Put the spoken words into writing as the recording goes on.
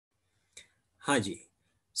हाँ जी।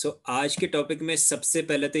 आज के टॉपिक में सबसे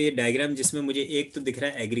पहले तो ये डायग्राम जिसमें मुझे एक तो दिख रहा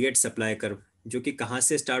है एग्रीगेट सप्लाई कर्व, जो कि कहाँ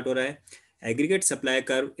से स्टार्ट हो रहा है। Aggregate supply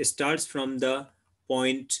curve starts from the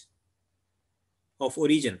point of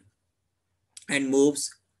origin and moves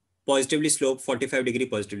positively slope 45-degree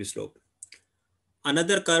positively slope.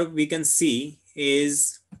 Another curve we can see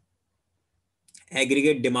is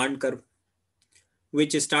aggregate demand curve,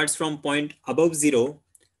 which starts from point above zero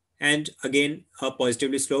and again a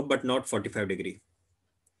positively slope but not 45-degree.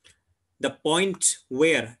 The point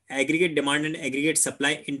where aggregate demand and aggregate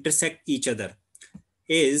supply intersect each other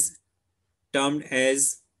is termed as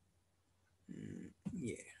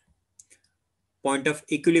point of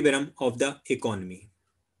equilibrium of the economy.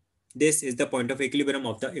 This is the point of equilibrium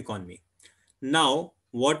of the economy. Now,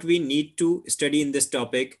 what we need to study in this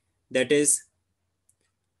topic, that is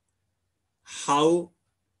how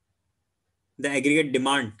the aggregate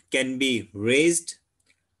demand can be raised,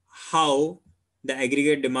 how the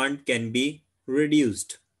aggregate demand can be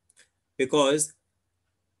reduced, because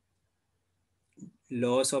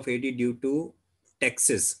loss of AD due to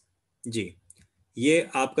taxes. जी, ये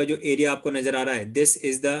आपका जो area आपको नजर आ रहा है, this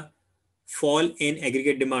is the fall in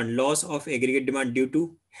aggregate demand, loss of aggregate demand due to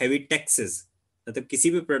heavy taxes. मतलब किसी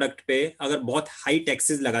भी प्रोडक्ट पे अगर बहुत हाई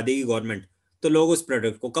टैक्सेस लगा देगी गवर्नमेंट, तो लोग उस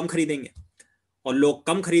प्रोडक्ट को कम खरीदेंगे, और लोग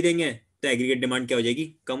कम खरीदेंगे तो एग्रीगेट डिमांड क्या हो जाएगी,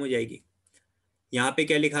 कम हो जाएगी। यहाँ पे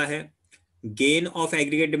क्या लिखा है, gain of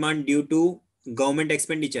aggregate demand due to government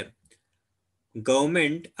expenditure.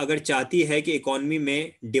 Government अगर चाहती है कि इकोनॉमी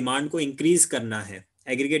में डिमांड को इंक्रीज करना है,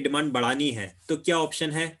 एग्रीगेट डिमांड बढ़ानी है, तो क्या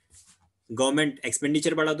ऑप्शन है, गवर्नमेंट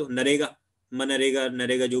एक्सपेंडिचर बढ़ा दो, नरेगा मनरेगा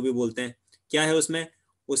नरेगा जो भी बोलते हैं। क्या है उसमें,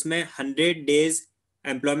 उसमें 100 डेज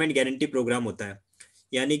एम्प्लॉयमेंट गारंटी प्रोग्राम होता है,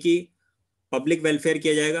 यानी कि पब्लिक वेलफेयर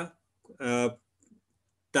किया जाएगा,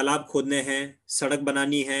 तालाब खोदने हैं, सड़क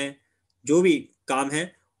बनानी है, जो भी काम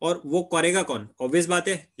है, और वो करेगा कौन, ऑब्वियस बात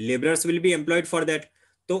है labourers will be employed for that.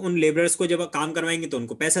 तो उन लेबरर्स को जब काम करवाएंगे तो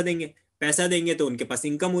उनको पैसा देंगे, पैसा देंगे तो उनके पास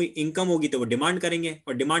इनकम हुई, इनकम होगी तो वो डिमांड करेंगे,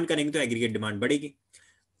 और डिमांड करेंगे तो एग्रीगेट डिमांड बढ़ेगी।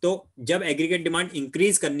 तो जब एग्रीगेट डिमांड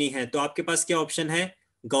इंक्रीज करनी है तो आपके पास क्या ऑप्शन है,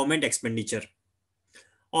 गवर्नमेंट एक्सपेंडिचर।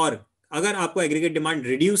 और अगर आपको एग्रीगेट डिमांड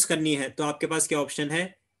रिड्यूस करनी है तो आपके पास क्या ऑप्शन है,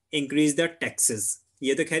 इंक्रीज द टैक्सेस।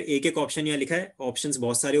 ये तो खैर एक एक ऑप्शन यहाँ लिखा है, ऑप्शंस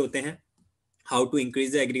बहुत सारे होते हैं, how to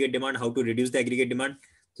increase the aggregate demand, how to reduce the aggregate demand.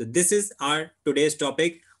 So this is our today's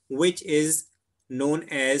topic, which is known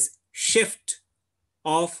as shift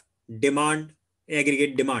of demand,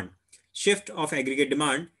 aggregate demand. Shift of aggregate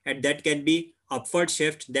demand, and that can be upward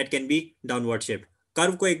shift, that can be downward shift.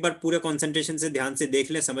 Curve को एक बार पूरे concentration से ध्यान से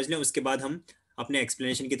देख लें, समझ लें, उसके बाद हम अपने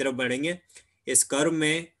एक्सप्लेनेशन की तरफ बढ़ेंगे। इस कर्व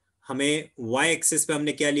में हमें y एक्सिस पे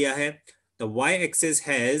हमने क्या लिया है, the y axis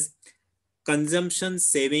has consumption,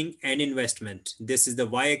 saving and investment. This is the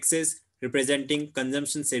y-axis representing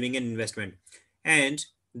consumption, saving and investment, and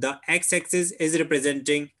the x-axis is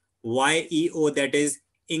representing YEO, that is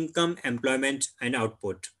income, employment and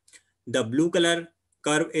output. The blue color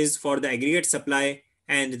curve is for the aggregate supply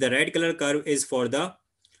and the red color curve is for the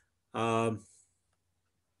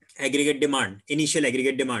aggregate demand, initial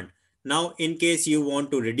aggregate demand. Now in case you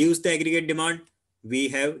want to reduce the aggregate demand, we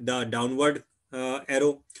have the downward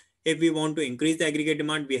arrow. If we want to increase the aggregate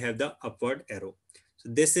demand, we have the upward arrow.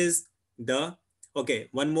 So this is the, okay,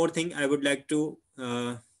 one more thing I would like to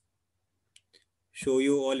show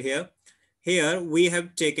you all here. Here we have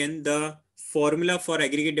taken the formula for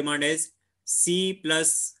aggregate demand as C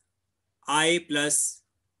plus I plus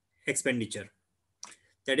expenditure,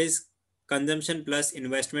 that is consumption plus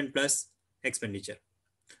investment plus expenditure.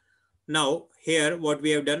 Now here what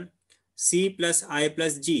we have done, C plus I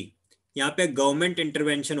plus G, यहाँ पे government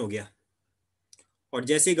intervention हो गया, और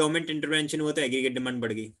जैसे government intervention हुआ तो aggregate demand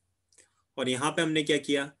बढ़ गई। और यहाँ पे हमने क्या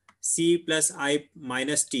किया, C plus I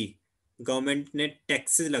minus T, government ने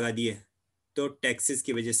टैक्सेस लगा दिए, तो टैक्सेस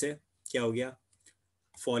की वजह से क्या हो गया,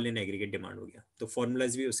 फॉल इन एग्रीगेट डिमांड हो गया। तो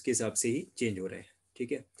फॉर्मूलाज भी उसके हिसाब से ही चेंज हो रहे हैं,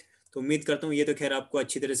 ठीक है। तो उम्मीद करता हूँ ये तो खैर आपको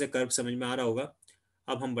अच्छी तरह से कर्व समझ में आ रहा होगा।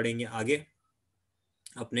 अब हम बढ़ेंगे आगे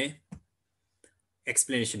अपने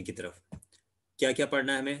एक्सप्लेनेशन की तरफ। क्या क्या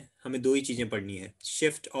पढ़ना है हमें, हमें दो ही चीजें पढ़नी है,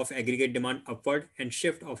 shift of aggregate demand upward and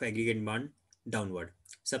shift of aggregate demand downward.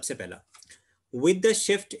 सबसे पहला, with the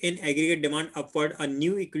shift in aggregate demand upward, a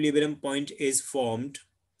new equilibrium point is formed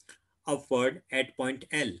upward at point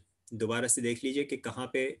L। दोबारा से देख लीजिए कि कहाँ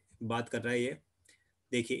पे बात कर रहा है ये।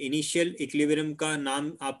 देखिए इनिशियल इक्विलिब्रियम का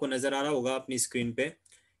नाम आपको नजर आ रहा होगा अपनी स्क्रीन पे।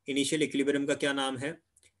 इनिशियल इक्विलिब्रियम का क्या नाम है,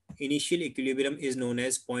 initial equilibrium is known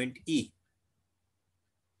as point E।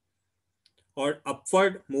 और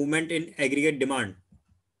upward movement in aggregate demand,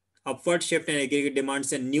 upward shift in aggregate demand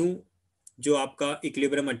से न्यू जो आपका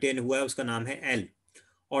इक्विलिब्रियम अटेन हुआ है उसका नाम है L।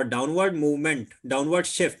 और downward movement, downward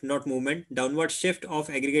shift, not movement, downward shift of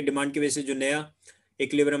aggregate demand की वजह से जो नया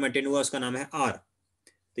इक्विलिब्रियम अटेन हुआ उसका नाम है आर।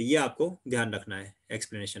 तो ये आपको ध्यान रखना है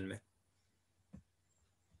एक्सप्लेनेशन में।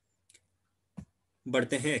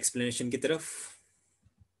 बढ़ते हैं एक्सप्लेनेशन की तरफ।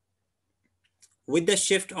 With the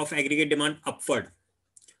shift of aggregate demand upward,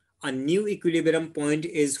 a new equilibrium point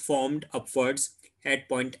is formed upwards at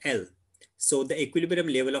point L. So the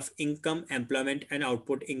equilibrium level of income, employment and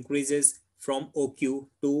output increases from OQ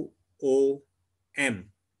to OM.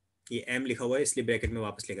 ये M लिखा हुआ है इसलिए bracket में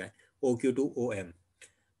वापस लिखा है OQ to OM.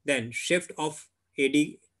 Then shift of AD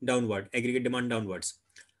downward, aggregate demand downwards.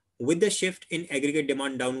 With the shift in aggregate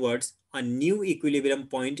demand downwards, a new equilibrium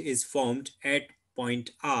point is formed at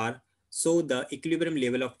point R. So the equilibrium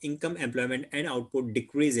level of income, employment and output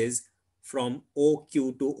decreases from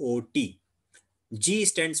OQ to OT. G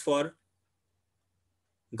stands for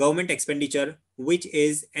government expenditure, which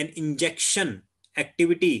is an injection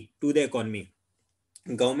activity to the economy.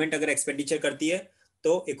 Government अगर expenditure करती है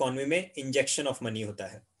तो economy में injection of money होता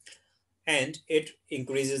है, and it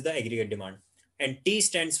increases the aggregate demand. And T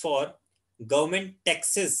stands for government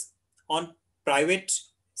taxes on private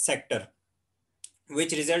sector,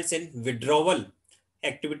 which results in withdrawal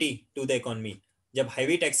activity to the economy. जब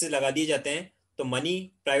heavy taxes लगा दिए जाते हैं तो मनी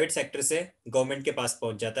प्राइवेट सेक्टर से government के पास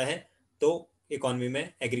पहुंच जाता है, तो इकोनॉमी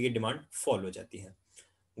में एग्रीगेट डिमांड फॉल हो जाती है।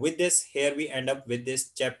 With this here we and up with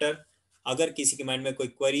this chapter. अगर किसी के माइंड में कोई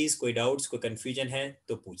क्वेरीज, कोई डाउट्स, कोई कंफ्यूजन है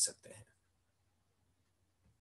तो पूछ सकते हैं।